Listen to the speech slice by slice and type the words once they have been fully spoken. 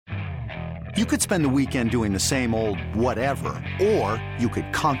You could spend the weekend doing the same old whatever, or you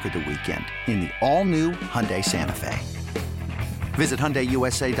could conquer the weekend in the all-new Hyundai Santa Fe. Visit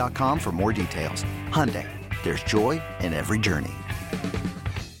HyundaiUSA.com for more details. Hyundai, there's joy in every journey.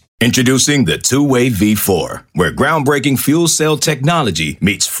 Introducing the two-way V4, where groundbreaking fuel cell technology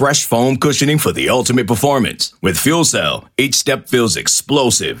meets fresh foam cushioning for the ultimate performance. With Fuel Cell, each step feels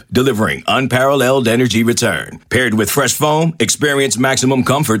explosive, delivering unparalleled energy return. Paired with fresh foam, experience maximum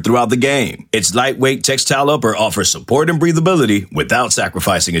comfort throughout the game. Its lightweight textile upper offers support and breathability without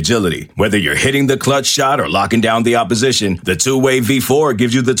sacrificing agility. Whether you're hitting the clutch shot or locking down the opposition, the two-way V4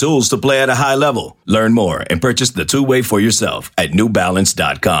 gives you the tools to play at a high level. Learn more and purchase the two-way for yourself at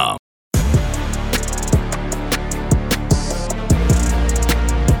newbalance.com.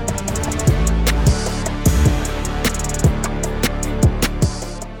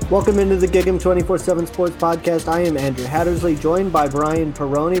 Welcome into the Gig 'Em 24/7 Sports Podcast. I am Andrew Hattersley, joined by Brian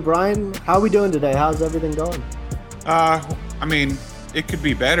Perroni. Brian, how are we doing today? How's everything going? I mean, it could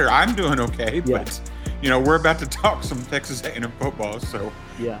be better. I'm doing okay, but we're about to talk some Texas A&M football, so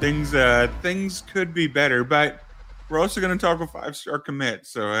things could be better. But we're also going to talk a 5-star commit,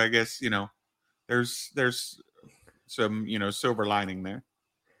 so I guess there's some silver lining there.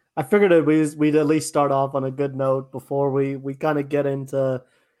 I figured we'd at least start off on a good note before we kind of get into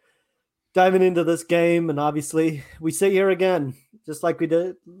diving into this game. And obviously we sit here again, just like we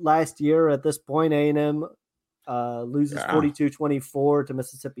did last year. At this point, A&M loses 42-24 to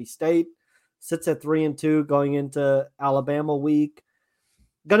Mississippi State, sits at 3-2 going into Alabama week.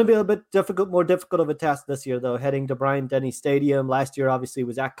 Going to be a bit more difficult of a task this year, though, heading to Bryant-Denny Stadium. Last year, obviously,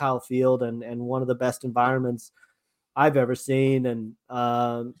 was at Kyle Field and one of the best environments I've ever seen. And,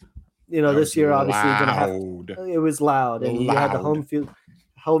 this year, obviously, it was loud. And you had the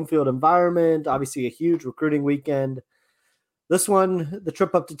home field environment, obviously a huge recruiting weekend. This one, the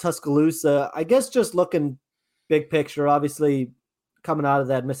trip up to Tuscaloosa, I guess just looking big picture, obviously coming out of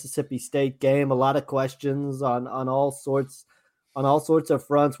that Mississippi State game, a lot of questions on all sorts of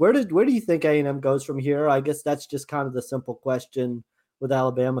fronts. Where do you think A&M goes from here? I guess that's just kind of the simple question with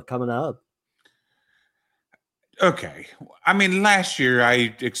Alabama coming up. Okay. I mean, last year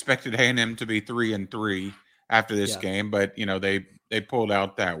I expected A&M to be 3-3 after this game, but they pulled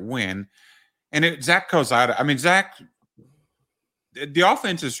out that win. And Zach Calzada, the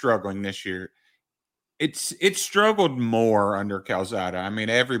offense is struggling this year. It struggled more under Calzada. I mean,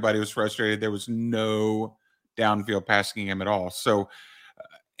 everybody was frustrated. There was no downfield passing him at all. So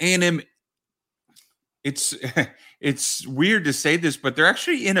A&M, it's weird to say this, but they're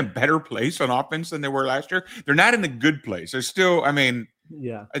actually in a better place on offense than they were last year. They're not in the good place. They're still, I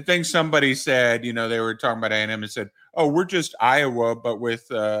think somebody said, they were talking about A&M and said, "Oh, we're just Iowa, but with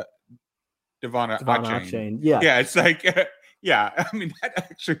Devon Achane." Yeah, it's like, that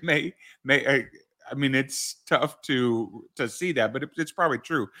actually may. It's tough to see that, but it's probably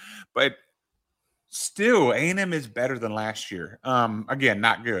true. But still, A&M is better than last year. Again,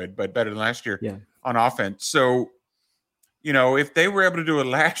 not good, but better than last year on offense. So, if they were able to do it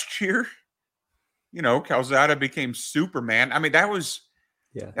last year, Calzada became Superman.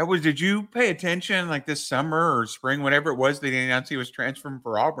 Did you pay attention like this summer or spring, whatever it was, they announced he was transferring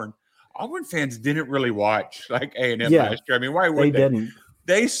for Auburn? Auburn fans didn't really watch like A&M last year. Why would they? Didn't.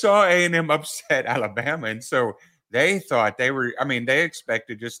 They saw A&M upset Alabama, and so they thought they were. They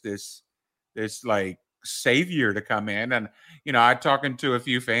expected just this like savior to come in, and I talking to a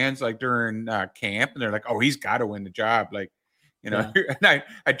few fans like during camp, and they're like, "Oh, he's got to win the job." Like, and I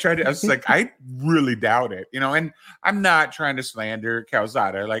was like, I really doubt it, and I'm not trying to slander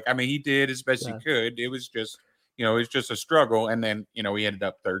Calzada. He did as best he could. It was just, it was just a struggle. And then, he ended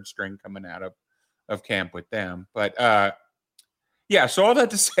up third string coming out of camp with them. But so all that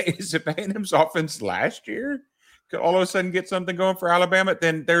to say is if A&M's offense last year could all of a sudden get something going for Alabama,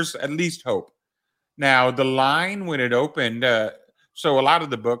 then there's at least hope. Now, the line when it opened, so a lot of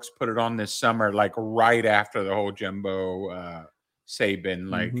the books put it on this summer, like right after the whole Jimbo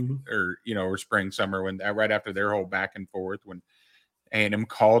Saban, or spring, summer, when right after their whole back and forth, when A&M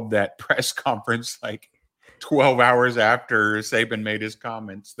called that press conference like 12 hours after Saban made his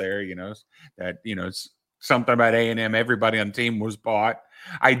comments there, that, it's something about A&M, everybody on the team was bought.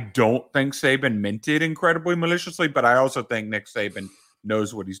 I don't think Saban meant it incredibly maliciously, but I also think Nick Saban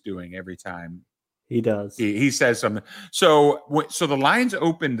knows what he's doing every time. He does. He says something. So the lines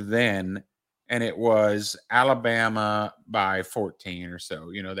opened then, and it was Alabama by 14 or so.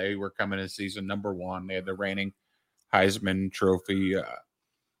 They were coming to season number 1. They had the reigning Heisman Trophy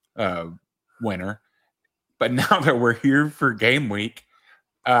winner. But now that we're here for game week,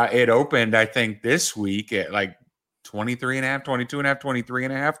 it opened, I think, this week at like 23 and a half, 22 and a half, 23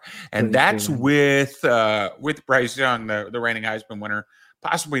 and a half. And that's with Bryce Young, the reigning Heisman winner,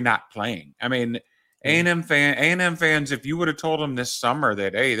 possibly not playing. I mean, A&M fans, if you would have told them this summer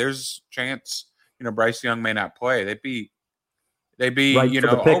that, hey, there's a chance, Bryce Young may not play, they'd be, right,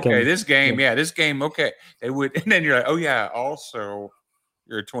 okay, this game, okay. They would, and then you're like, oh yeah, also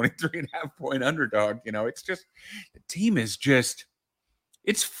you're a 23 and a half point underdog. It's just, the team is just,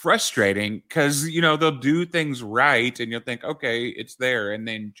 it's frustrating because, they'll do things right and you'll think, okay, it's there. And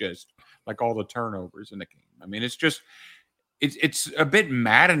then just like all the turnovers in the game. I mean, it's just, it's a bit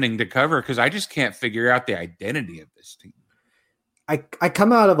maddening to cover because I just can't figure out the identity of this team. I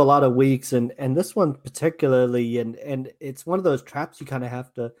come out of a lot of weeks and this one particularly, and it's one of those traps you kind of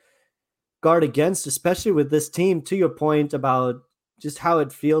have to guard against, especially with this team, to your point about just how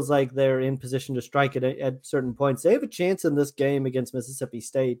it feels like they're in position to strike it at certain points. They have a chance in this game against Mississippi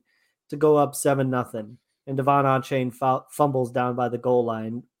State to go up 7-0, and Devon Achane fumbles down by the goal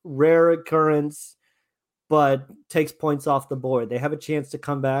line. Rare occurrence, but takes points off the board. They have a chance to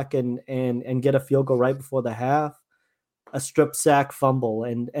come back and get a field goal right before the half. A strip sack fumble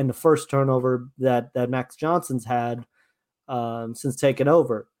and the first turnover that Max Johnson's had since taking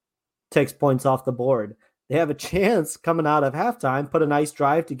over takes points off the board. They have a chance coming out of halftime, put a nice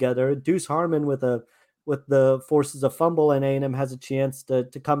drive together. Deuce Harmon with the forces a fumble, and A&M has a chance to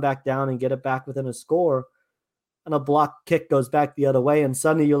come back down and get it back within a score. And a block kick goes back the other way, and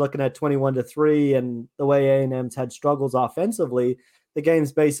suddenly you're looking at 21-3. And the way A&M's had struggles offensively, the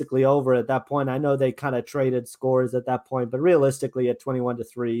game's basically over at that point. I know they kind of traded scores at that point, but realistically at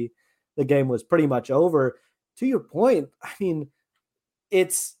 21-3, the game was pretty much over. To your point, I mean,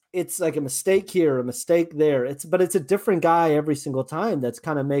 it's like a mistake here, a mistake there. But it's a different guy every single time that's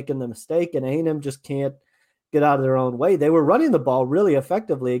kind of making the mistake, and A&M just can't get out of their own way. They were running the ball really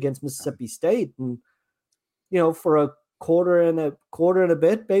effectively against Mississippi State, and for a quarter and a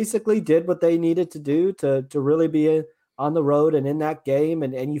bit, basically did what they needed to do to really be on the road and in that game,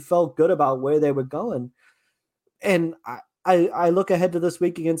 and you felt good about where they were going. And I look ahead to this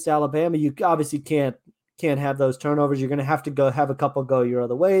week against Alabama. You obviously can't have those turnovers. You're going to have to go have a couple go your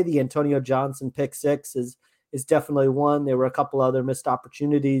other way. The Antonio Johnson pick six is definitely one. There were a couple other missed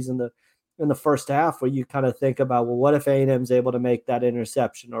opportunities in the first half where you kind of think about, well, what if A&M's able to make that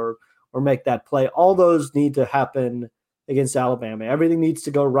interception or make that play? All those need to happen against Alabama. Everything needs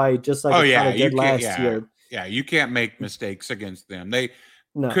to go right, just like it kind of did last year. Yeah, you can't make mistakes against them. They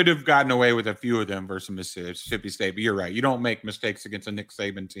could have gotten away with a few of them versus Mississippi State, but you're right. You don't make mistakes against a Nick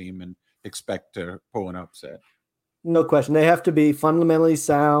Saban team and expect to pull an upset. No question. They have to be fundamentally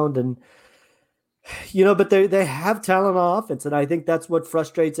sound, and but they have talent on offense, and I think that's what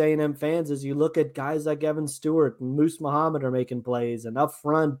frustrates A&M fans is you look at guys like Evan Stewart and Moose Muhammad are making plays, and up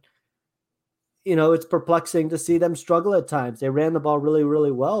front, it's perplexing to see them struggle at times. They ran the ball really,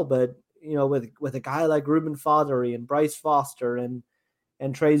 really well, but with a guy like Reuben Fothery and Bryce Foster and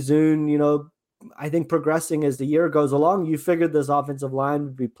Trey Zune, I think progressing as the year goes along, you figured this offensive line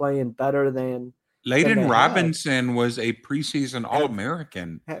would be playing better than Layden Robinson was a preseason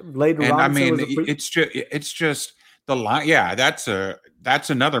All-American. It's just the line. Yeah, that's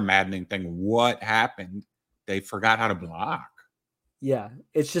another maddening thing. What happened? They forgot how to block. Yeah,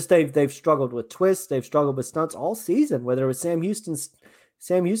 it's just they've struggled with twists. They've struggled with stunts all season, whether it was Sam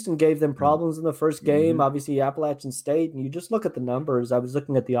Houston gave them problems in the first game, obviously Appalachian State, and you just look at the numbers. I was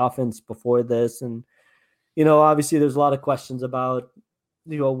looking at the offense before this, and, obviously there's a lot of questions about,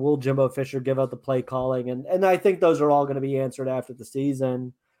 will Jimbo Fisher give out the play calling? And I think those are all going to be answered after the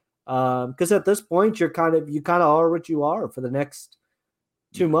season. Because at this point, you kind of are what you are for the next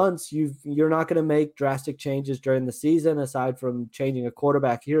 2 months. You're not going to make drastic changes during the season, aside from changing a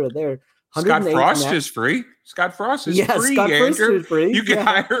quarterback here or there. Scott Frost is free. Scott Frost is free, Andrew. Is free. You can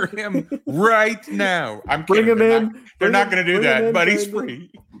hire him right now. I'm kidding. Bring him in. They're not going to do that, but he's free.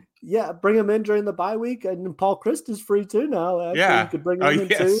 Yeah, bring him in during the bye week. And Paul Christ is free too now. Actually, yeah. You could bring him in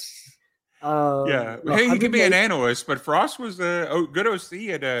too. Hey, he could be an analyst, but Frost was a good OC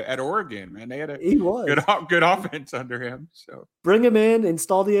at Oregon, man. They had a good offense under him. So bring him in,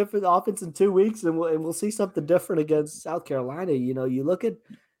 install the offense in 2 weeks, and we'll see something different against South Carolina. You look at.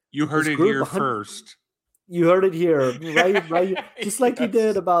 You heard it here first. You heard it here, right? Just like you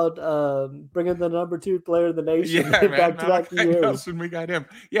did about bringing the number 2 player in the nation back-to-back years. And we got him.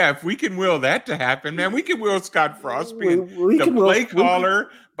 Yeah, if we can will that to happen, man, we can will Scott Frost being the play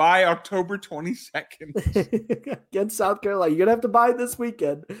caller by October 22nd against South Carolina. You're gonna have to buy this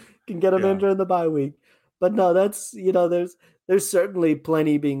weekend. Can get him in during the bye week, but no, that's there's certainly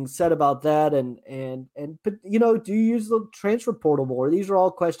plenty being said about that, but do you use the transfer portal more? These are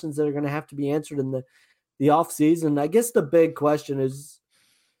all questions that are going to have to be answered in the the offseason. I guess the big question is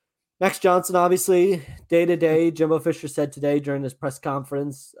Max Johnson, obviously, day-to-day. Jimbo Fisher said today during his press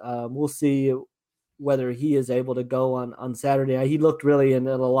conference, we'll see whether he is able to go on Saturday. He looked really in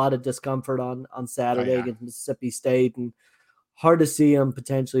a lot of discomfort on Saturday against Mississippi State, and hard to see him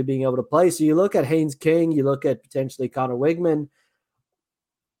potentially being able to play. So you look at Haynes King, you look at potentially Connor Wigman.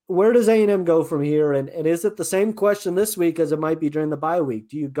 Where does A&M go from here? And is it the same question this week as it might be during the bye week?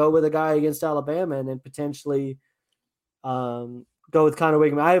 Do you go with a guy against Alabama and then potentially go with Connor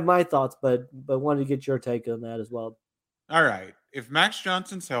Wigman? I have my thoughts, but wanted to get your take on that as well. All right. If Max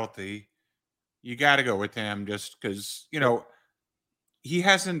Johnson's healthy, you got to go with him just because, he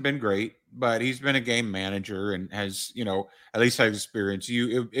hasn't been great, but he's been a game manager and has, at least has experience.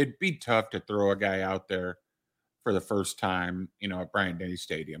 It'd be tough to throw a guy out there for the first time, at Bryant-Denny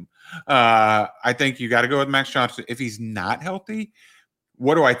Stadium. I think you got to go with Max Johnson. If he's not healthy,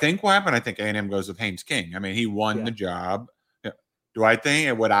 what do I think will happen? I think A&M goes with Haynes King. I mean, he won the job. Do I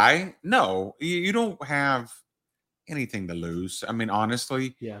think? Would I? No. You don't have anything to lose. I mean,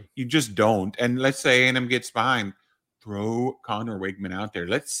 honestly, you just don't. And let's say A&M gets behind. Throw Connor Wigman out there.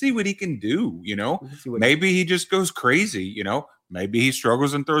 Let's see what he can do, Maybe he just goes crazy, Maybe he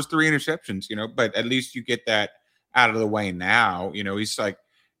struggles and throws 3 interceptions, but at least you get that out of the way now. He's like,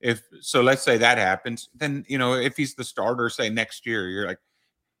 let's say that happens, then, if he's the starter, say next year, you're like,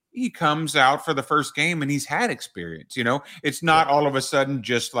 he comes out for the first game and he's had experience, It's not all of a sudden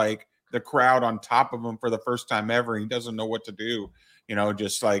just like the crowd on top of him for the first time ever. He doesn't know what to do,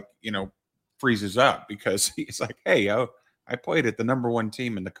 just like, freezes up because he's like, hey, I played at the number 1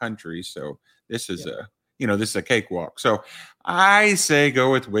 team in the country. So this is this is a cakewalk. So I say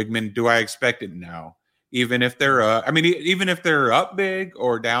go with Wigman. Do I expect it? No. Even if they're even if they're up big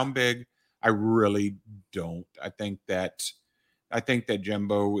or down big, I really don't. I think that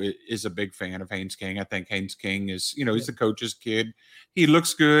Jimbo is a big fan of Haynes King. I think Haynes King is, he's the coach's kid. He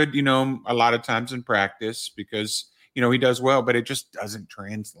looks good, a lot of times in practice because, he does well, but it just doesn't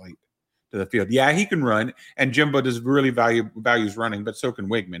translate to the field. Yeah, he can run, and Jimbo does really values running, but so can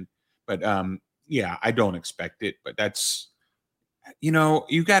Wigman. But I don't expect it. But that's, you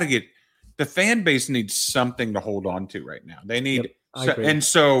got to get the fan base needs something to hold on to right now. They need, and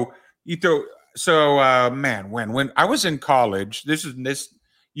so you throw. So when I was in college, this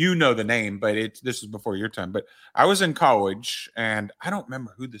the name, but this is before your time. But I was in college, and I don't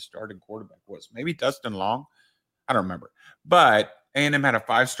remember who the starting quarterback was. Maybe Dustin Long. I don't remember, but A&M had a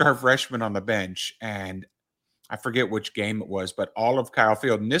 5-star freshman on the bench, and I forget which game it was, but all of Kyle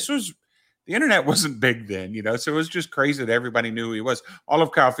Field, and the internet wasn't big then, so it was just crazy that everybody knew who he was. All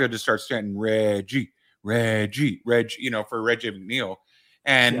of Kyle Field just starts chanting Reggie, for Reggie McNeil.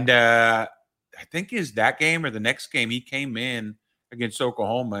 And I think is that game or the next game, he came in against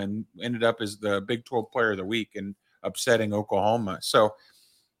Oklahoma and ended up as the Big 12 Player of the Week and upsetting Oklahoma. So,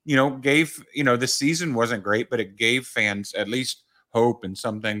 the season wasn't great, but it gave fans at least hope and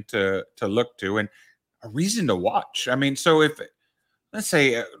something to look to and a reason to watch. I mean, so if let's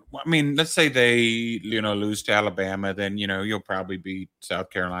say they, lose to Alabama, then, you'll probably beat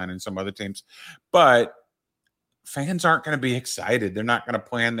South Carolina and some other teams, but fans aren't going to be excited. They're not going to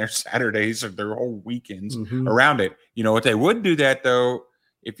plan their Saturdays or their whole weekends around it. What they would do that though,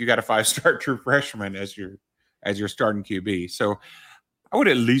 if you got a 5-star true freshman as your starting QB. So I would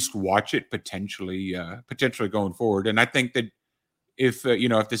at least watch it potentially going forward. And I think that if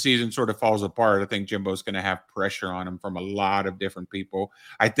the season sort of falls apart, I think Jimbo's going to have pressure on him from a lot of different people.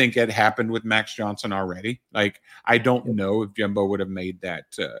 I think it happened with Max Johnson already. Like, I don't know if Jimbo would have made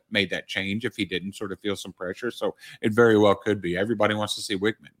that change if he didn't sort of feel some pressure. So it very well could be. Everybody wants to see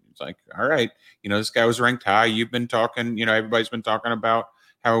Wigman. It's like, all right, this guy was ranked high. You've been talking, everybody's been talking about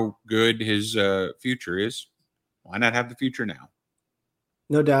how good his future is. Why not have the future now?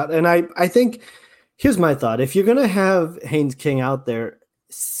 No doubt. And I think here's my thought. If you're going to have Haynes King out there,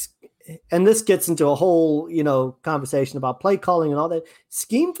 and this gets into a whole, conversation about play calling and all that,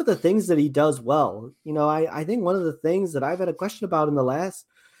 scheme for the things that he does well. I think one of the things that I've had a question about in the last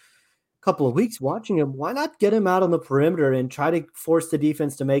couple of weeks watching him, why not get him out on the perimeter and try to force the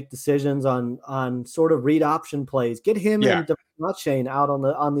defense to make decisions on sort of read option plays, get him and Shane out on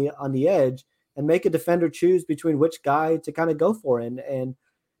the edge and make a defender choose between which guy to kind of go for. And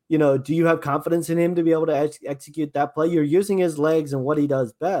do you have confidence in him to be able to execute that play? You're using his legs and what he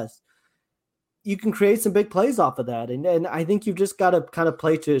does best. You can create some big plays off of that. And I think you've just got to kind of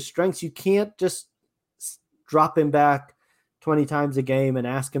play to his strengths. You can't just drop him back 20 times a game and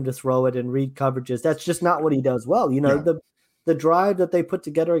ask him to throw it and read coverages. That's just not what he does well. The drive that they put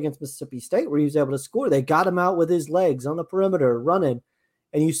together against Mississippi State where he was able to score, they got him out with his legs on the perimeter running.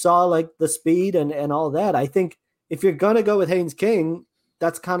 and you saw like the speed and all that. I think if you're going to go with Haynes King,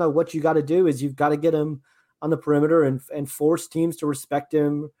 that's kind of what you got to do is you've got to get him on the perimeter and force teams to respect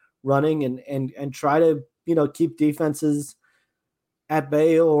him running and try to, keep defenses at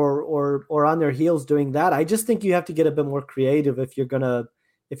bay or on their heels doing that. I just think you have to get a bit more creative if you're gonna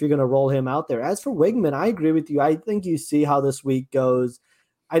roll him out there. As for Wigman, I agree with you. I think you see how this week goes.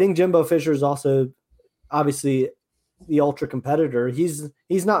 I think Jimbo Fisher is also obviously the ultra competitor. He's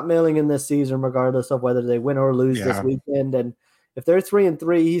not mailing in this season regardless of whether they win or lose this weekend. And if they're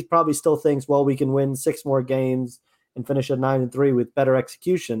 3-3, he probably still thinks, well, we can win 6 more games and finish at 9-3 with better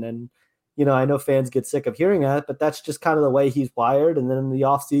execution. And I know fans get sick of hearing that, but that's just kind of the way he's wired. And then in the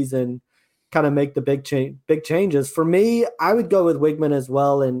offseason, kind of make the big changes. For me, I would go with Wigman as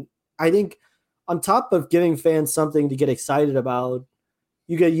well. And I think on top of giving fans something to get excited about,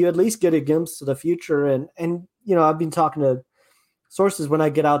 you at least get a glimpse of the future. And I've been talking to sources when I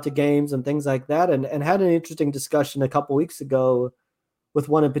get out to games and things like that, and had an interesting discussion a couple weeks ago with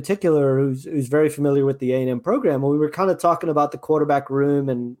one in particular who's very familiar with the A&M program. And we were kind of talking about the quarterback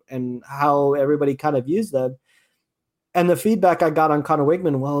room and how everybody kind of views them. And the feedback I got on Connor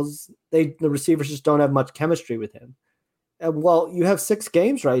Wigman was the receivers just don't have much chemistry with him. And you have 6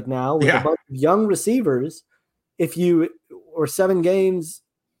 games right now with a bunch of young receivers. Or 7 games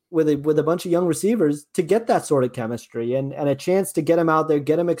with a bunch of young receivers to get that sort of chemistry and a chance to get him out there,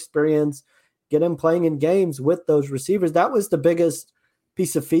 get him experience, get him playing in games with those receivers. That was the biggest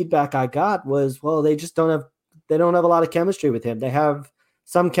piece of feedback I got was, they just don't have a lot of chemistry with him. They have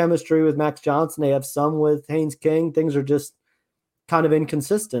some chemistry with Max Johnson. They have some with Haynes King. Things are just kind of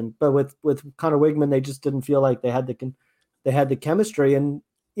inconsistent, but with Connor Wigman, they just didn't feel like they had the chemistry. And,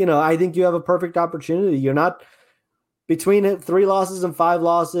 I think you have a perfect opportunity. You're not between 3 losses and 5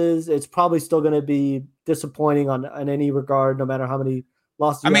 losses. It's probably still going to be disappointing on any regard, no matter how many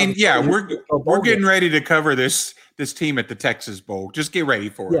losses. We're getting ready to cover this team at the Texas Bowl. Just get ready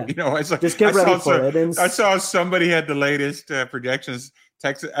for it. It's like, just get ready for it. And I saw somebody had the latest projections.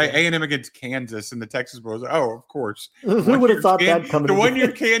 Texas A&M against Kansas in the Texas Bowl. Like, oh, of course. Who would have thought that coming? The 1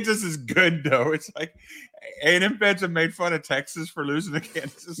 year Kansas is good though. It's like A&M fans have made fun of Texas for losing to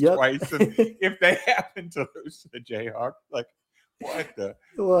Kansas twice, and if they happen to lose to the Jayhawks, like what the?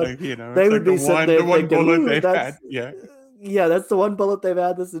 They would be the one bullet they've had. Yeah, that's the one bullet they've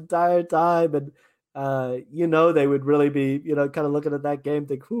had this entire time, and they would really be kind of looking at that game,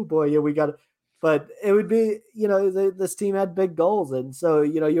 think, oh boy, we got it. But it would be, this team had big goals. And so,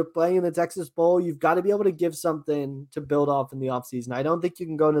 you're playing in the Texas Bowl. You've got to be able to give something to build off in the offseason. I don't think you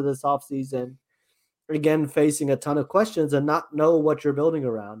can go into this offseason, again, facing a ton of questions and not know what you're building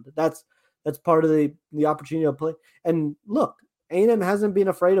around. That's part of the opportunity to play. And look, A&M hasn't been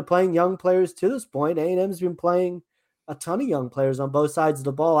afraid of playing young players to this point. A&M's been playing a ton of young players on both sides of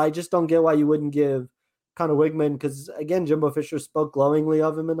the ball. I just don't get why you wouldn't give Connor Wigman, because again, Jimbo Fisher spoke glowingly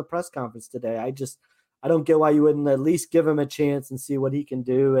of him in the press conference today. I don't get why you wouldn't at least give him a chance and see what he can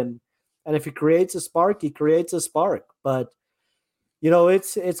do. And if he creates a spark, he creates a spark. But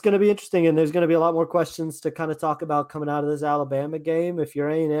it's going to be interesting, and there's going to be a lot more questions to kind of talk about coming out of this Alabama game. If you're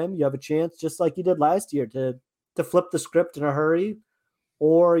A&M, you have a chance, just like you did last year, to flip the script in a hurry,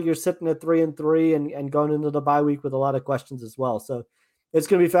 or you're sitting at 3-3 and going into the bye week with a lot of questions as well. So it's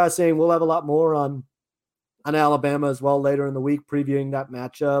going to be fascinating. We'll have a lot more on Alabama as well later in the week, previewing that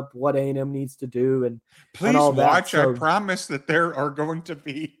matchup, what A&M needs to do, and please all watch. So, I promise that there are going to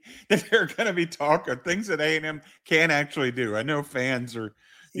be talk of things that A&M can actually do. I know fans are,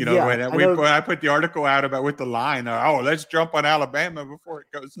 when I put the article out about with the line, let's jump on Alabama before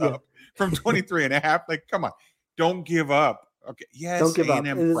it goes up from 23.5. Like, come on, don't give up. Okay, yes,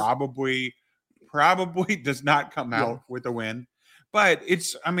 A&M probably does not come out with a win, but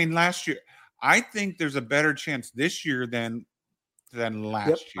last year. I think there's a better chance this year than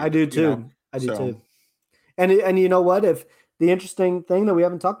last year. I do too. I do too. And you know what? If the interesting thing that we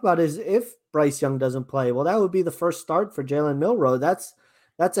haven't talked about is if Bryce Young doesn't play, well, that would be the first start for Jalen Milroe. That's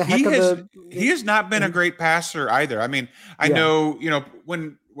a heck of a. He has not been a great passer either. I know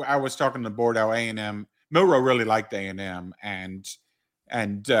when I was talking to the board, how A&M Milroe really liked A&M and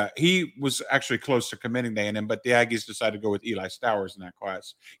he was actually close to committing to A&M, but the Aggies decided to go with Eli Stowers in that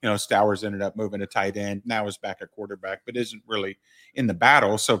class. Stowers ended up moving to tight end. Now is back at quarterback, but isn't really in the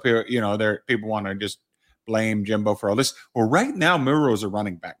battle. So, people want to just blame Jimbo for all this. Well, right now, Milroe's a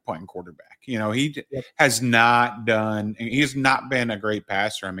running back playing quarterback. He has not been a great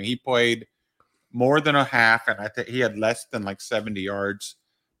passer. He played more than a half, and I think he had less than like 70 yards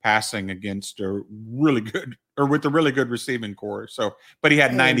passing against a really good or with a really good receiving core. So, but he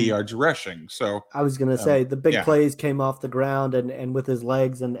had 90 yards rushing. So I was going to say the big yeah. plays came off the ground and with his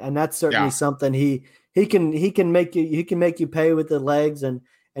legs, and that's certainly Yeah. something he can make you pay with the legs, and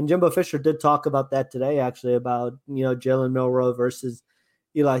Jimbo Fisher did talk about that today, actually, about Jalen Milroe versus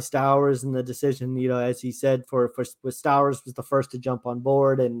Eli Stowers and the decision, as he said, for Stowers was the first to jump on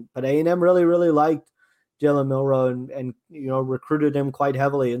board, but A&M really liked Jalen Milroe and recruited him quite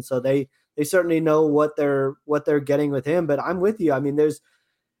heavily, and so they certainly know what they're getting with him. But I'm with you. I mean,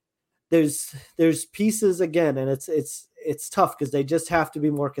 there's pieces again, and it's tough because they just have to be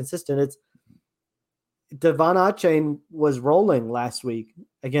more consistent. It's Devon Achane was rolling last week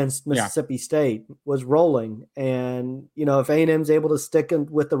against Mississippi State, was rolling, and if A&M's able to stick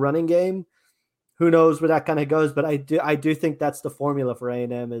with the running game, who knows where that kind of goes. But I do think that's the formula for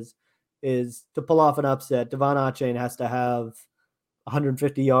A&M is to pull off an upset. Devon Achane has to have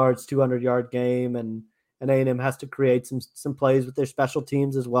 150 yards, 200-yard game, and A&M has to create some plays with their special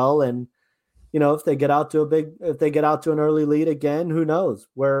teams as well. And if they get out to an early lead again, who knows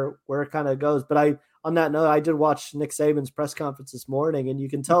where it kind of goes. But on that note, I did watch Nick Saban's press conference this morning, and you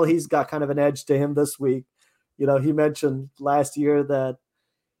can tell he's got kind of an edge to him this week. He mentioned last year that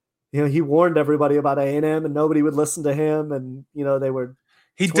he warned everybody about A&M and nobody would listen to him, and they were.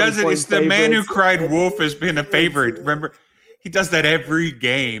 He does it. It's the man who cried wolf has been a favorite. Remember, he does that every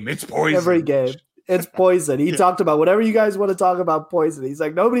game. It's poison. Every game. It's poison. He talked about whatever you guys want to talk about poison. He's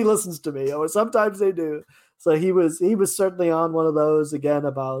like, nobody listens to me, or sometimes they do. So he was certainly on one of those again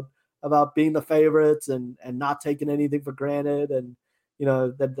about being the favorites and not taking anything for granted, and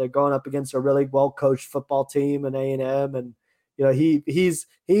that they're going up against a really well coached football team in A&M, and he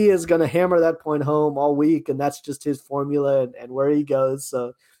is going to hammer that point home all week, and that's just his formula and where he goes.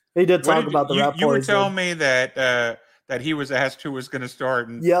 So he did talk about the rap. You were telling me that he was asked who was going to start.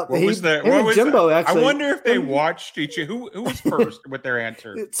 And yep. Jimbo, actually, I wonder if they watched each other. Who was first with their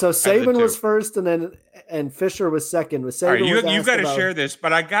answer? So Saban was first, and Fisher was second. With Saban, all right, you got to share this,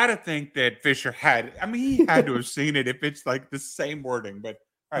 but I got to think that Fisher had. I mean, he had to have seen it if it's like the same wording. But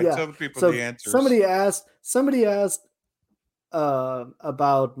all right, tell the people the answers. Somebody asked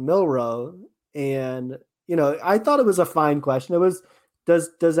about Milroe, and I thought it was a fine question. It was,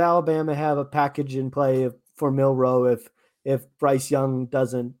 does Alabama have a package in play for Milroe if Bryce Young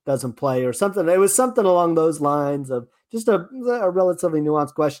doesn't play or something? It was something along those lines of just a relatively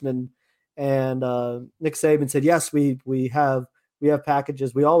nuanced question. And Nick Saban said, yes, we have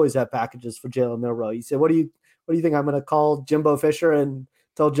packages. We always have packages for Jalen Milroe. He said, what do you think? I'm going to call Jimbo Fisher and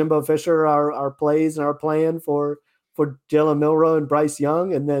tell Jimbo Fisher our plays and our plan for Jalen Milroe and Bryce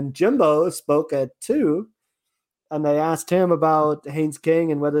Young. And then Jimbo spoke at 2, and they asked him about Haynes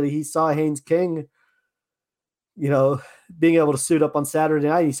King and whether he saw Haynes King, being able to suit up on Saturday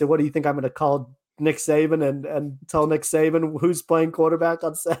night. He said, what do you think I'm going to call Nick Saban and tell Nick Saban who's playing quarterback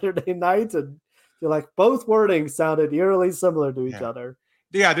on Saturday night? And you're like, both wordings sounded eerily similar to each other.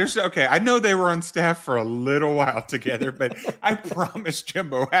 Yeah, okay. I know they were on staff for a little while together, but I promise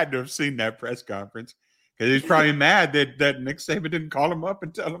Jimbo had to have seen that press conference, because he's probably mad that Nick Saban didn't call him up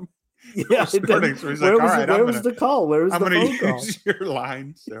and tell him. Yeah, so he's like, all right, where was the call? Where was the phone call? I'm going to use your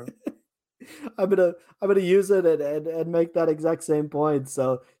line. So I'm gonna use it and make that exact same point.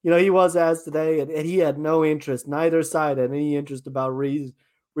 So he was asked today, and he had no interest. Neither side had any interest about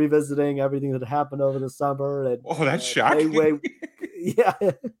revisiting everything that happened over the summer. And that's shocking.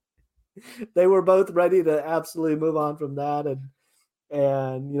 They were both ready to absolutely move on from that.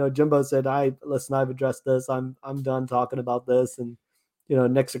 And Jimbo said, I've addressed this. I'm done talking about this. And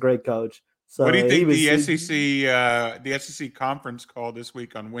Nick's a great coach. So what do you think the SEC conference call this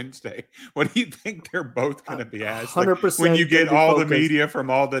week on Wednesday? What do you think they're both going to be asked? 100%. When you get all the media from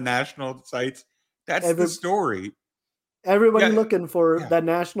all the national sites, that's the story. Everybody looking for that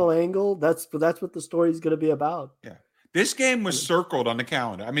national angle. That's what the story is going to be about. Yeah, this game was circled on the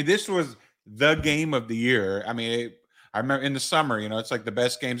calendar. I mean, this was the game of the year. I mean, I remember in the summer, it's like the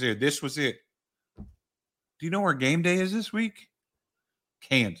best games here. This was it. Do you know where game day is this week?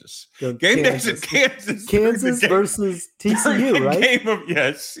 Kansas. Game days in Kansas. Kansas versus TCU, right?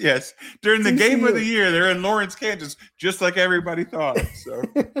 Yes. During the game of the year, they're in Lawrence, Kansas, just like everybody thought. So,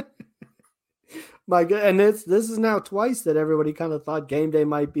 my God, and this is now twice that everybody kind of thought game day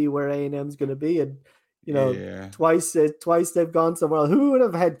might be where A&M's going to be, and twice they've gone somewhere else. Who would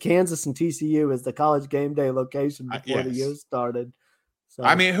have had Kansas and TCU as the college game day location before the year started? So,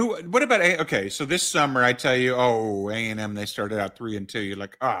 I mean, what about okay? So this summer, I tell you, A&M, they started out 3-2. You're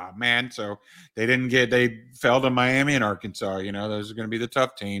like, man. So they fell to Miami and Arkansas. Those are going to be the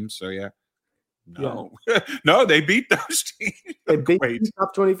tough teams. So yeah. No, no, they beat those teams. They beat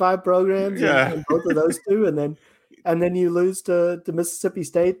top 25 programs in both of those two, and then you lose to Mississippi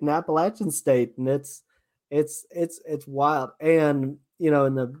State and Appalachian State, and it's wild. And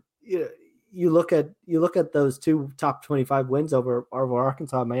you look at those two top 25 wins over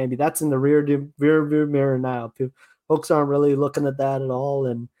Arkansas and Miami. That's in the rear view mirror now. Folks aren't really looking at that at all,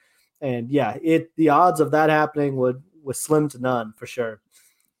 and the odds of that happening was slim to none for sure.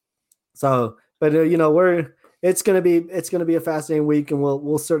 So, but it's gonna be a fascinating week, and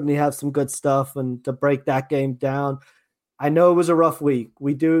we'll certainly have some good stuff and to break that game down. I know it was a rough week.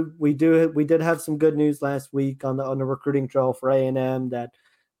 We did have some good news last week on the recruiting trail for A&M that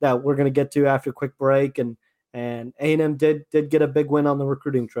we're going to get to after a quick break, and A&M did get a big win on the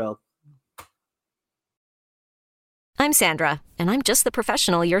recruiting trail. I'm Sandra, and I'm just the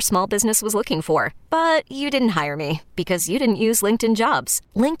professional your small business was looking for. But you didn't hire me because you didn't use LinkedIn Jobs.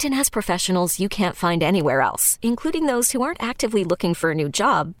 LinkedIn has professionals you can't find anywhere else, including those who aren't actively looking for a new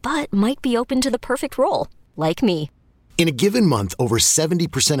job, but might be open to the perfect role, like me. In a given month, over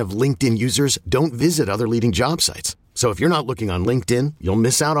 70% of LinkedIn users don't visit other leading job sites. So if you're not looking on LinkedIn, you'll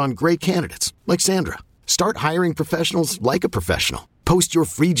miss out on great candidates like Sandra. Start hiring professionals like a professional. Post your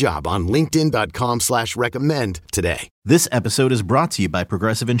free job on linkedin.com/recommend today. This episode is brought to you by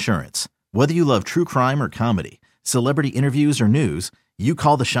Progressive Insurance. Whether you love true crime or comedy, celebrity interviews or news, you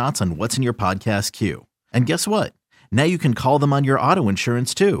call the shots on what's in your podcast queue. And guess what? Now you can call them on your auto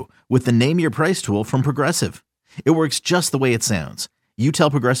insurance too with the Name Your Price tool from Progressive. It works just the way it sounds. You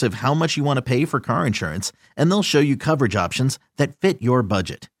tell Progressive how much you want to pay for car insurance, and they'll show you coverage options that fit your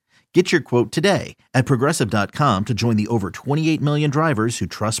budget. Get your quote today at Progressive.com to join the over 28 million drivers who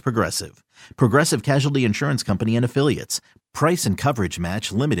trust Progressive. Progressive Casualty Insurance Company and Affiliates. Price and coverage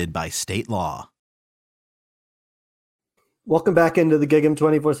match limited by state law. Welcome back into the Gig 'Em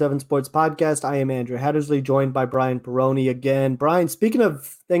 24/7 Sports Podcast. I am Andrew Hattersley, joined by Brian Perroni again. Brian, speaking of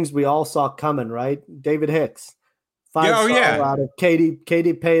things we all saw coming, right? David Hicks. 5-star out of Katy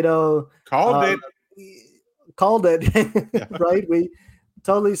Pato. Called it. Right? We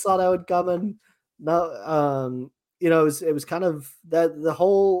totally saw that one coming. No, it was kind of that the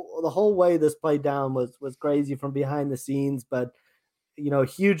whole way this played down was crazy from behind the scenes, but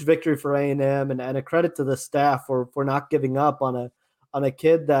huge victory for A&M and a credit to the staff for not giving up on a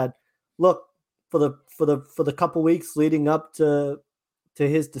kid that, look, for the couple weeks leading up to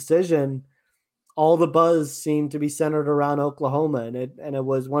his decision, all the buzz seemed to be centered around Oklahoma, and it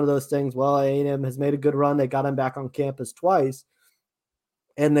was one of those things. Well, A&M has made a good run. They got him back on campus twice,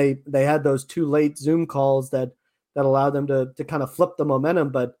 and they had those 2 late Zoom calls that allowed them to kind of flip the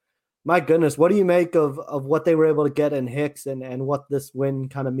momentum. But my goodness, what do you make of what they were able to get in Hicks and what this win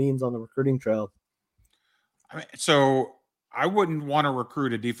kind of means on the recruiting trail? So I wouldn't want to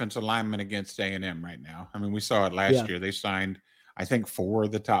recruit a defensive lineman against A&M right now. I mean, we saw it last year. They signed, I think, 4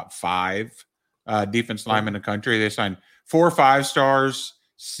 of the top 5 defense linemen in the country. They signed 4 5-stars,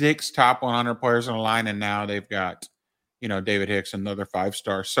 6 top 100 players on the line, and now they've got, David Hicks, another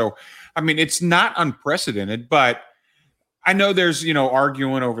 5-star. So, I mean, it's not unprecedented, but I know there's,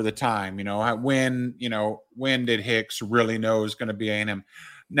 arguing over the time, when did Hicks really know is going to be A&M?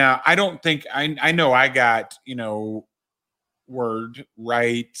 Now, I don't think I know I got, word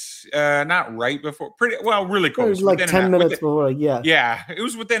right, not right before, really close. It was like 10 minutes before, yeah. Yeah, it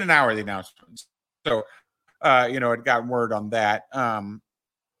was within an hour of the announcement. So, it got word on that.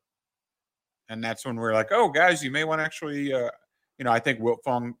 And that's when we're like, oh, guys, you may want to actually, I think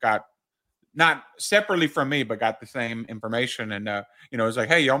Wiltfong got, not separately from me, but got the same information. And, it was like,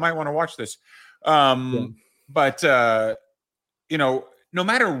 hey, y'all might want to watch this. But, no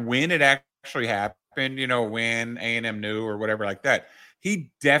matter when it actually happened, when A&M knew or whatever like that,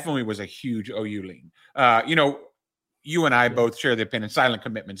 he definitely was a huge OU lean. You and I both share the opinion, silent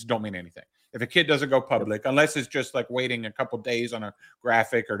commitments don't mean anything. If a kid doesn't go public, unless it's just like waiting a couple days on a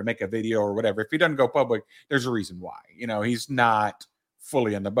graphic or to make a video or whatever, if he doesn't go public, there's a reason why. He's not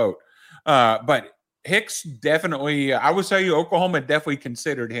fully in the boat. But Hicks definitely, I would tell you, Oklahoma definitely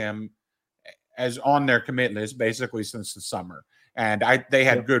considered him as on their commit list basically since the summer. And they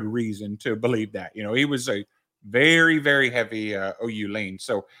had good reason to believe that. He was a very, very heavy OU lean.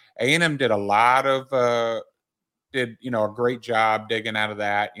 So A&M did a lot of did a great job digging out of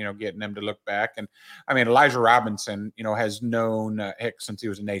that, getting them to look back. And I mean, Elijah Robinson, has known Hicks since he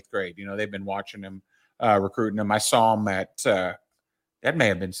was in 8th grade. They've been watching him, recruiting him. I saw him at that may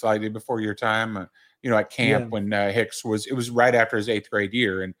have been slightly before your time, at camp when Hicks it was right after his 8th grade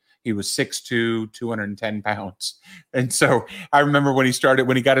year, and he was 6'2", 210 pounds. And so I remember when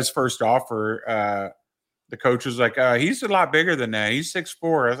he got his first offer, the coach was like, he's a lot bigger than that. He's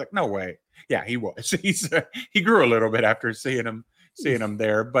 6'4". I was like, no way. Yeah, he was. He grew a little bit after seeing him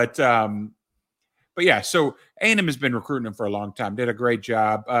there, but yeah. So A&M has been recruiting him for a long time. Did a great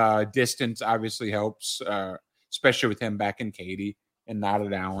job. Distance obviously helps, especially with him back in Katy and not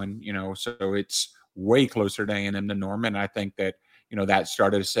at Allen. So it's way closer to A&M than Norman. I think that that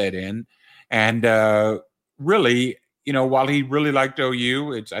started to set in, and really, while he really liked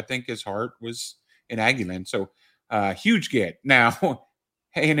OU, I think his heart was in Aggieland. So huge get now.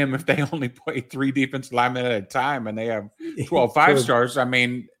 A&M, if they only play 3 defensive linemen at a time and they have 12 5-stars, I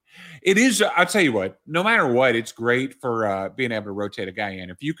mean, it is. I'll tell you what. No matter what, it's great for being able to rotate a guy in.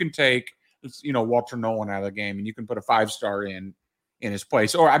 If you can take, Walter Nolan out of the game and you can put a 5-star in his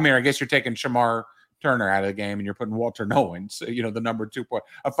place, or I mean, I guess you're taking Shamar Turner out of the game and you're putting Walter Nolan, so, the number 2 point,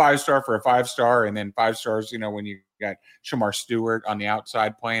 a 5-star for a 5-star, and then 5 stars. When you got Shamar Stewart on the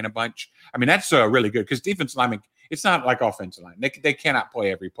outside playing a bunch. I mean, that's really good because defensive linemen. It's not like offensive line. They cannot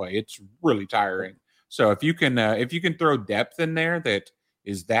play every play. It's really tiring. So if you can throw depth in there that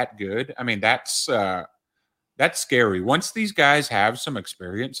is that good, I mean that's scary. Once these guys have some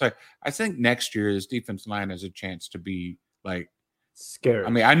experience, I think next year this defense line has a chance to be like scary. I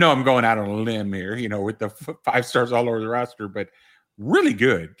mean, I know I'm going out on a limb here, with the 5 stars all over the roster, but really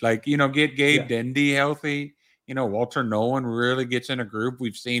good. Like get Gabe Dendy healthy. Walter Nolan really gets in a group.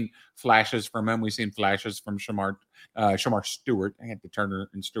 We've seen flashes from him. We've seen flashes from Shamar Stewart. I had the Turner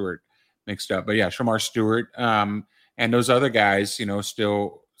and Stewart mixed up, but yeah, Shamar Stewart. And those other guys,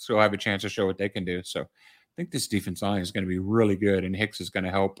 still have a chance to show what they can do. So I think this defense line is going to be really good, and Hicks is going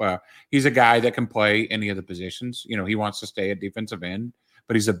to help. He's a guy that can play any of the positions. He wants to stay at defensive end,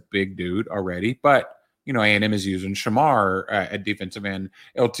 but he's a big dude already. But A&M is using Shamar at defensive end.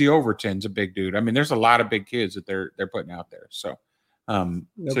 LT Overton's a big dude. I mean, there's a lot of big kids that they're putting out there. So,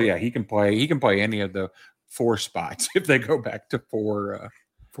 yeah, he can play. He can play any of the 4 spots if they go back to 4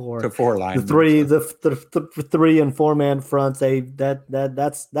 line. The 3 and 4 man fronts.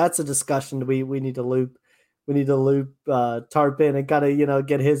 That's a discussion we need to loop. We need to loop Tarp in and kind of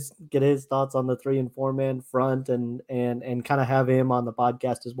get his thoughts on the 3 and 4 man front and kind of have him on the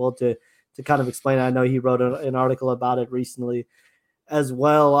podcast as well to kind of explain it. I know he wrote an article about it recently as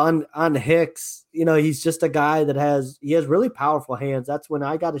well on Hicks. He's just a guy that has really powerful hands. That's when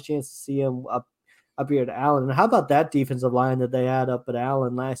I got a chance to see him up here at Allen. And how about that defensive line that they had up at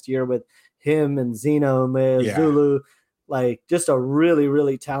Allen last year with him and Zeno Zulu, like just a really,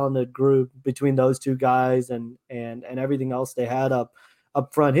 really talented group between those 2 guys and everything else they had up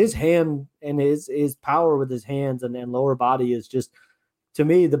front. His hand and his power with his hands and lower body is just, to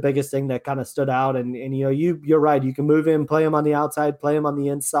me, the biggest thing that kind of stood out. And you're right. You can move in, play him on the outside, play him on the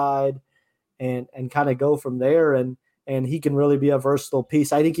inside, and kind of go from there. And he can really be a versatile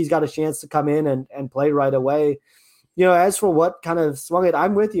piece. I think he's got a chance to come in and play right away. As for what kind of swung it,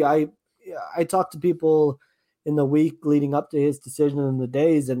 I'm with you. I talked to people in the week leading up to his decision in the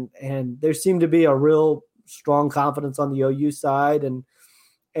days, and there seemed to be a real strong confidence on the OU side. And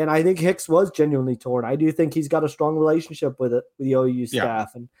I think Hicks was genuinely torn. I do think he's got a strong relationship with the OU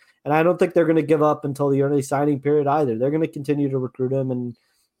staff. And I don't think they're going to give up until the early signing period either. They're going to continue to recruit him and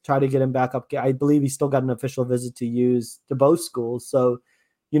try to get him back up. I believe he's still got an official visit to both schools. So,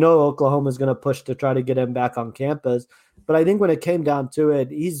 Oklahoma is going to push to try to get him back on campus. But I think when it came down to it,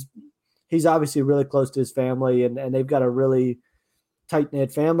 he's obviously really close to his family, and they've got a really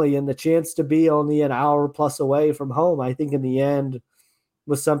tight-knit family. And the chance to be only an hour plus away from home, I think in the end,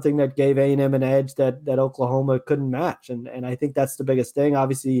 was something that gave A&M an edge that Oklahoma couldn't match. And I think that's the biggest thing.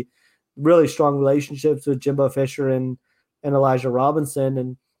 Obviously, really strong relationships with Jimbo Fisher and Elijah Robinson.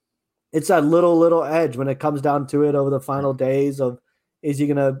 And it's that little edge when it comes down to it over the final days of, is he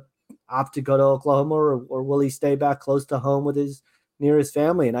going to opt to go to Oklahoma or will he stay back close to home with his nearest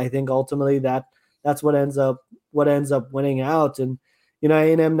family? And I think ultimately that's what ends up winning out. And,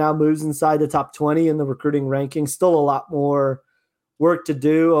 A&M now moves inside the top 20 in the recruiting rankings. Still a lot more work to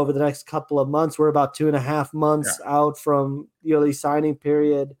do over the next couple of months. We're about 2.5 months out from the early signing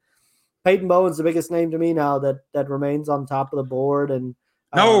period. Peyton Bowen's the biggest name to me now that remains on top of the board. And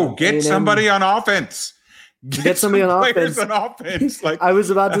get A&M, somebody on offense. Get somebody on offense. Like I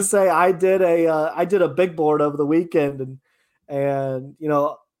was about to say, I did a big board over the weekend, and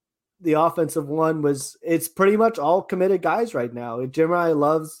the offensive one it's pretty much all committed guys right now. Jim Rai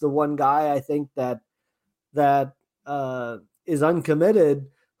loves the one guy I think that is uncommitted.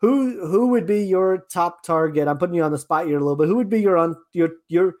 Who would be your top target? I'm putting you on the spot here a little bit. Who would be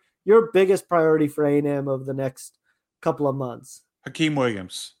your biggest priority for A&M over the next couple of months? Hakeem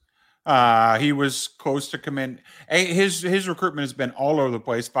Williams. He was close to commit. His recruitment has been all over the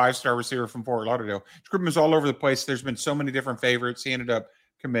place. 5-star receiver from Fort Lauderdale. His recruitment is all over the place. There's been so many different favorites. He ended up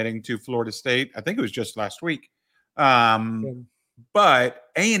committing to Florida State. I think it was just last week. But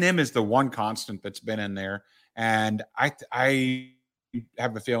A&M is the one constant that's been in there, and I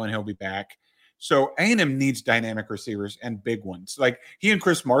have a feeling he'll be back. So A&M needs dynamic receivers and big ones. Like he and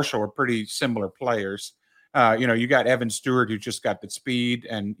Chris Marshall are pretty similar players. You got Evan Stewart, who just got the speed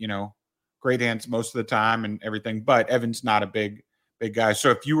and, great hands most of the time and everything, but Evan's not a big guy.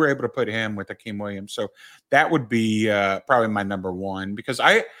 So if you were able to put him with Akeem Williams, so that would be probably my number one, because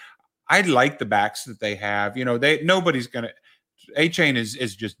I like the backs that they have. Nobody's going to – A-Chain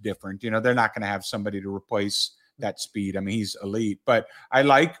is just different. They're not going to have somebody to replace that speed. I mean, he's elite. But I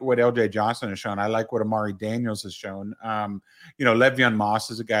like what LJ Johnson has shown. I like what Amari Daniels has shown. Le'Veon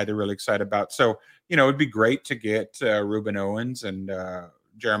Moss is a guy they're really excited about. So, it'd be great to get Reuben Owens and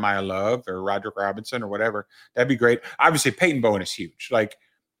Jeremiah Love or Roderick Robinson or whatever. That'd be great. Obviously, Peyton Bowen is huge. Like,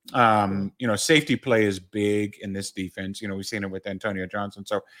 safety play is big in this defense. We've seen it with Antonio Johnson.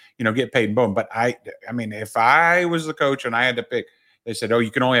 So, get Peyton Bowen. But I mean, if I was the coach and I had to pick, they said, you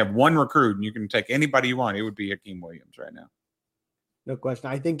can only have one recruit and you can take anybody you want. It would be Akeem Williams right now. No question.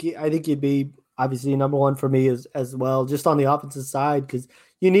 I think he'd be obviously number one for me as well, just on the offensive side, because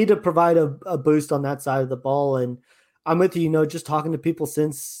you need to provide a boost on that side of the ball. And I'm with you, just talking to people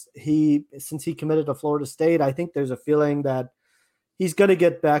since he committed to Florida State, I think there's a feeling that he's going to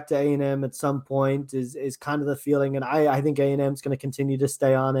get back to A&M at some point is kind of the feeling. And I think A&M is going to continue to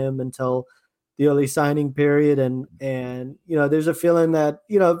stay on him until the early signing period. And there's a feeling that,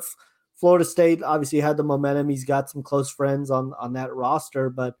 Florida State obviously had the momentum. He's got some close friends on that roster,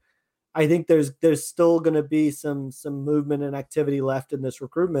 but I think there's still going to be some movement and activity left in this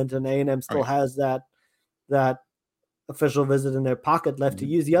recruitment, and A&M still has that official visit in their pocket left to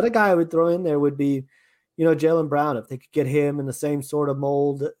use. The other guy I would throw in there would be, Jaylen Brown. If they could get him in the same sort of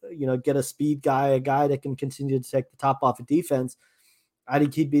mold, get a speed guy, a guy that can continue to take the top off of defense, I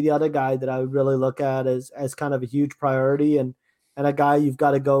think he'd be the other guy that I would really look at as kind of a huge priority and a guy you've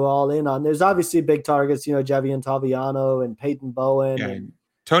got to go all in on. There's obviously big targets, Javian Taviano and Peyton Bowen and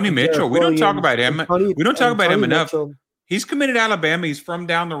Tony Mitchell. We don't talk about him. We don't talk about him enough. Mitchell. He's committed to Alabama. He's from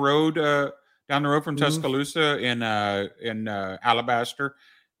down the road from Tuscaloosa in Alabaster,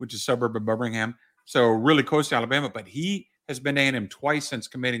 which is a suburb of Birmingham. So really close to Alabama, but he has been to A&M twice since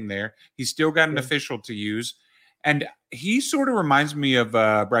committing there. He's still got an official to use. And he sort of reminds me of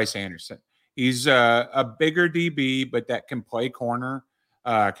Bryce Anderson. He's a bigger DB, but that can play corner,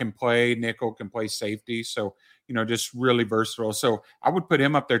 can play nickel, can play safety. So, just really versatile. So I would put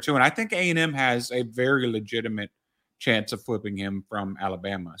him up there too. And I think A&M has a very legitimate chance of flipping him from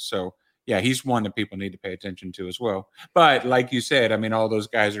Alabama. So, yeah, he's one that people need to pay attention to as well. But like you said, I mean, all those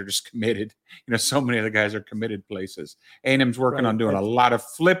guys are just committed. So many of the guys are committed places. A&M's working on doing a lot of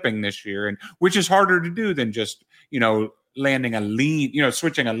flipping this year, and which is harder to do than just, landing a lean,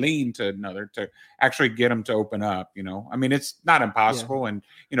 switching a lean to another to actually get them to open up, I mean, it's not impossible. Yeah.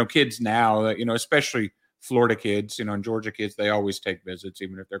 And, kids now, especially Florida kids, and Georgia kids, they always take visits,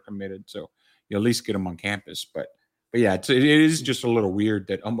 even if they're committed. So you at least get them on campus. But yeah, it is just a little weird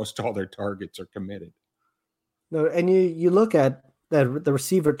that almost all their targets are committed. No, and you look at the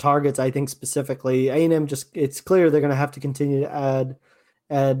receiver targets, I think specifically, A&M it's clear they're going to have to continue to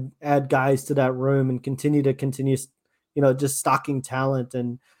add guys to that room and continue, just stocking talent.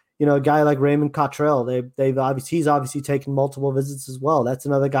 And, a guy like Raymond Cottrell, he's obviously taken multiple visits as well. That's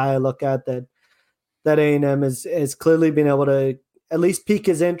another guy I look at that A&M has clearly been able to at least pique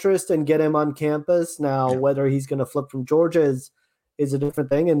his interest and get him on campus. Now, whether he's going to flip from Georgia is a different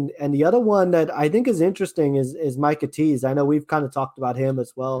thing. And the other one that I think is interesting is Micah Tease. I know we've kind of talked about him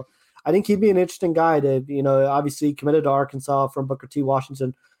as well. I think he'd be an interesting guy to, obviously committed to Arkansas from Booker T.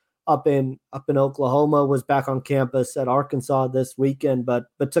 Washington up in Oklahoma, was back on campus at Arkansas this weekend, but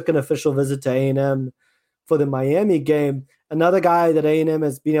took an official visit to A&M for the Miami game. Another guy that A&M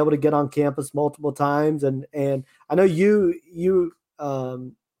has been able to get on campus multiple times. And I know you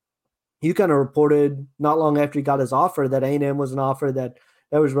kind of reported not long after he got his offer that A&M was an offer that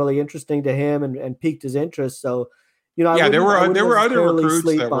was really interesting to him and piqued his interest. So, there were other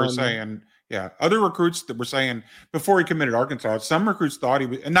recruits that were saying, other recruits that were saying before he committed Arkansas, some recruits thought he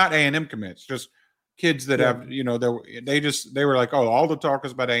was, and not A&M commits, just kids that have, they were like, all the talk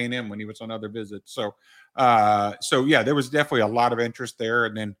was about A&M when he was on other visits. So there was definitely a lot of interest there.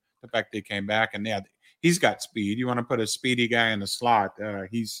 And then the fact that he came back, and he's got speed. You want to put a speedy guy in the slot.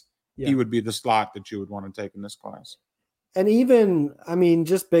 He would be the slot that you would want to take in this class. And even, I mean,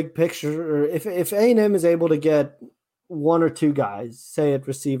 just big picture, if A&M is able to get one or two guys, say at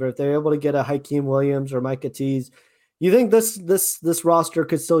receiver, if they're able to get a Hakeem Williams or Micah Tease, you think this roster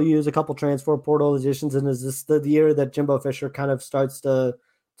could still use a couple transfer portal additions? And is this the year that Jimbo Fisher kind of starts to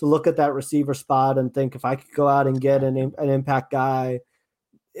look at that receiver spot and think, if I could go out and get an impact guy,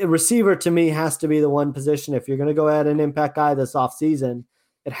 a receiver to me has to be the one position. If you're going to go add an impact guy this offseason,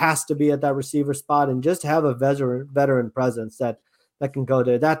 it has to be at that receiver spot, and just have a veteran presence that can go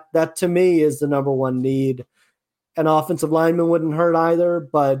there. That to me is the number one need. An offensive lineman wouldn't hurt either,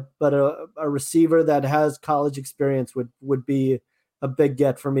 but a receiver that has college experience would be a big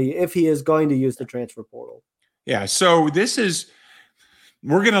get for me if he is going to use the transfer portal. Yeah, so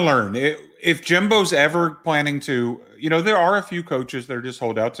we're going to learn. If Jimbo's ever planning to, there are a few coaches that are just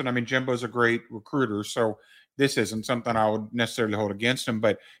holdouts, and I mean, Jimbo's a great recruiter, so this isn't something I would necessarily hold against him,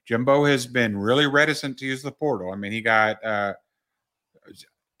 but Jimbo has been really reticent to use the portal. I mean, he got,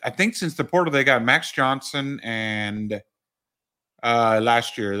 I think since the portal, they got Max Johnson and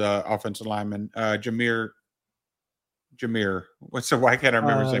last year, the offensive lineman, Jameer. Why can't I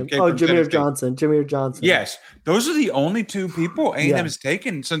remember his name? Jameer Johnson. Yes. Those are the only two people A&M has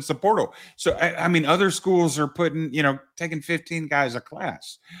taken since the portal. So, I mean, other schools are taking 15 guys a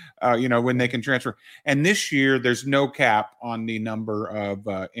class, when they can transfer. And this year, there's no cap on the number of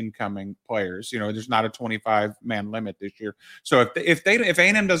incoming players. There's not a 25-man limit this year. So if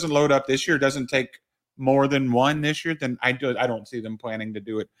A&M doesn't load up this year, doesn't take more than one this year, then I don't see them planning to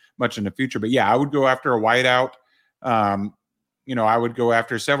do it much in the future. But yeah, I would go after a wideout. I would go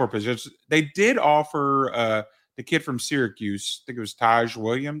after several positions. They did offer the kid from Syracuse, I think it was Taj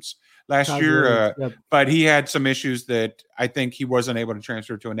Williams last year, but he had some issues that I think he wasn't able to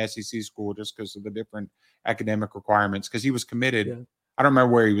transfer to an SEC school just because of the different academic requirements, because he was committed. Yeah. I don't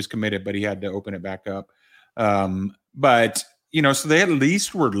remember where he was committed, but he had to open it back up. So they at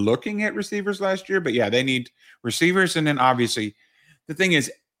least were looking at receivers last year, but yeah, they need receivers. And then obviously the thing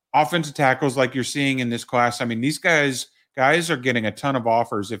is, offensive tackles, like you're seeing in this class, I mean, these guys are getting a ton of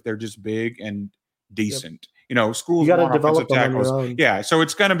offers if they're just big and decent. Yep. Schools want offensive tackles. Yeah, so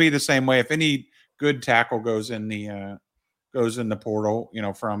it's going to be the same way. If any good tackle goes in the portal,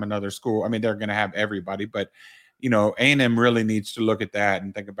 from another school, I mean, they're going to have everybody. But A&M really needs to look at that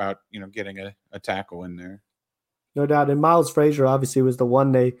and think about getting a tackle in there. No doubt. And Miles Frazier obviously was the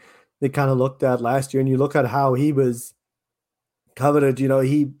one they kind of looked at last year, and you look at how he was coveted.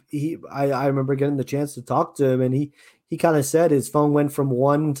 I remember getting the chance to talk to him, and he kind of said his phone went from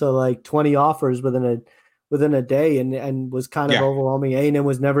 1 to like 20 offers within a day, and was kind of overwhelming. A&M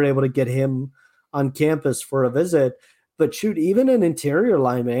was never able to get him on campus for a visit. But shoot, even an interior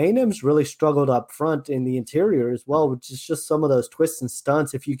lineman, A&M's really struggled up front in the interior as well, which is just some of those twists and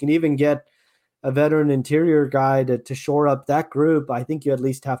stunts. If you can even get a veteran interior guy to shore up that group, I think you at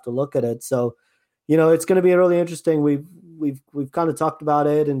least have to look at it. So, it's going to be really interesting. We've kind of talked about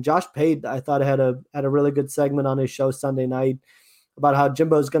it, and Josh Pate, I thought, had a really good segment on his show Sunday night about how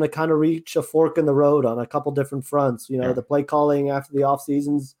Jimbo is going to kind of reach a fork in the road on a couple different fronts. The play calling after the off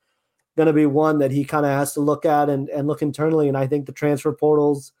season's going to be one that he kind of has to look at and look internally. And I think the transfer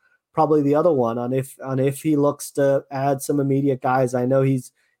portal's probably the other one on if he looks to add some immediate guys. I know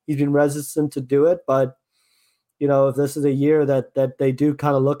he's been resistant to do it, but if this is a year that they do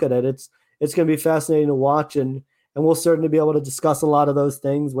kind of look at it, it's going to be fascinating to watch, and we'll certainly be able to discuss a lot of those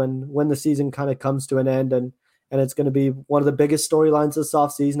things when the season kind of comes to an end, and it's going to be one of the biggest storylines this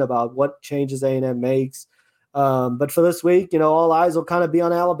offseason about what changes A&M makes. But for this week, all eyes will kind of be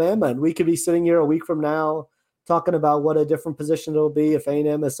on Alabama, and we could be sitting here a week from now talking about what a different position it'll be if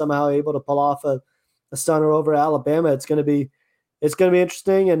A&M is somehow able to pull off a stunner over Alabama. It's going to be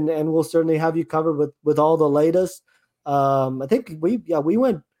interesting, and we'll certainly have you covered with all the latest. I think we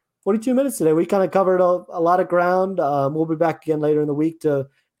went 42 minutes today. We kind of covered a lot of ground. We'll be back again later in the week to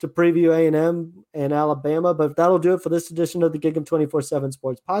preview A&M and Alabama, but that'll do it for this edition of the Gig 'Em 24/7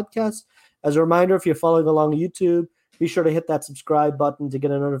 Sports Podcast. As a reminder, if you're following along on YouTube, be sure to hit that subscribe button to get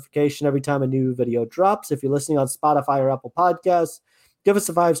a notification every time a new video drops. If you're listening on Spotify or Apple Podcasts, give us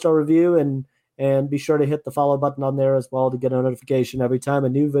a 5-star review, and be sure to hit the follow button on there as well to get a notification every time a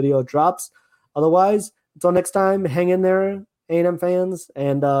new video drops. Otherwise, until next time, hang in there, A&M fans,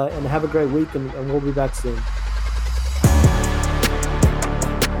 and have a great week, and we'll be back soon.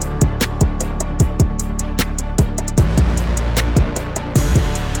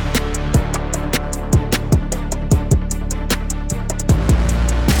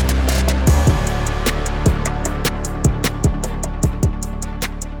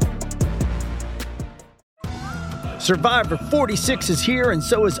 Survivor 46 is here, and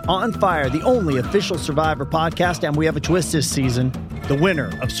so is On Fire, the only official Survivor podcast, and we have a twist this season. The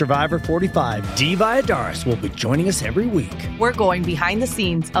winner of Survivor 45, Dee Valladares, will be joining us every week. We're going behind the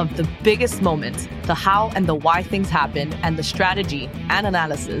scenes of the biggest moments, the how and the why things happen, and the strategy and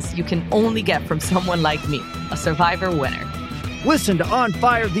analysis you can only get from someone like me, a Survivor winner. Listen to On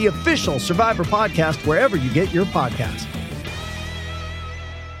Fire, the official Survivor podcast, wherever you get your podcasts.